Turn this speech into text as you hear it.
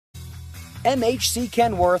MHC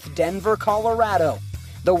Kenworth, Denver, Colorado.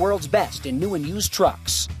 The world's best in new and used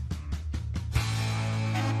trucks.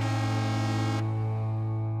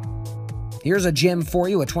 Here's a gem for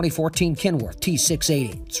you, a 2014 Kenworth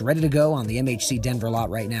T680. It's ready to go on the MHC Denver lot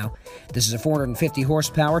right now. This is a 450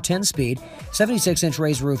 horsepower, 10-speed, 76-inch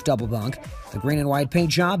raised roof double bunk. The green and white paint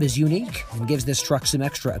job is unique and gives this truck some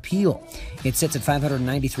extra appeal. It sits at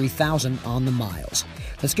 593,000 on the miles.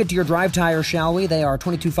 Let's get to your drive tires, shall we? They are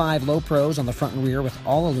 22.5 low pros on the front and rear with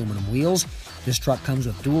all aluminum wheels. This truck comes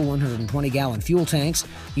with dual 120-gallon fuel tanks.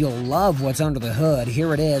 You'll love what's under the hood.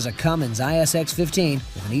 Here it is, a Cummins ISX 15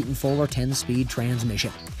 with an Eaton Fuller 10-speed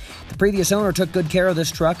transmission. The previous owner took good care of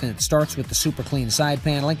this truck, and it starts with the super clean side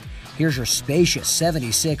paneling. Here's your spacious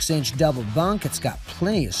 76-inch double bunk. It's got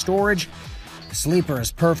plenty of storage. The sleeper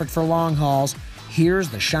is perfect for long hauls. Here's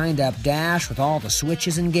the shined-up dash with all the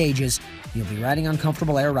switches and gauges. You'll be riding on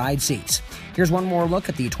comfortable air ride seats. Here's one more look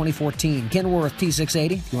at the 2014 Kenworth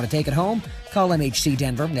T680. If you want to take it home, call MHC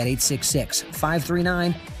Denver at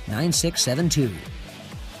 866-539-9672.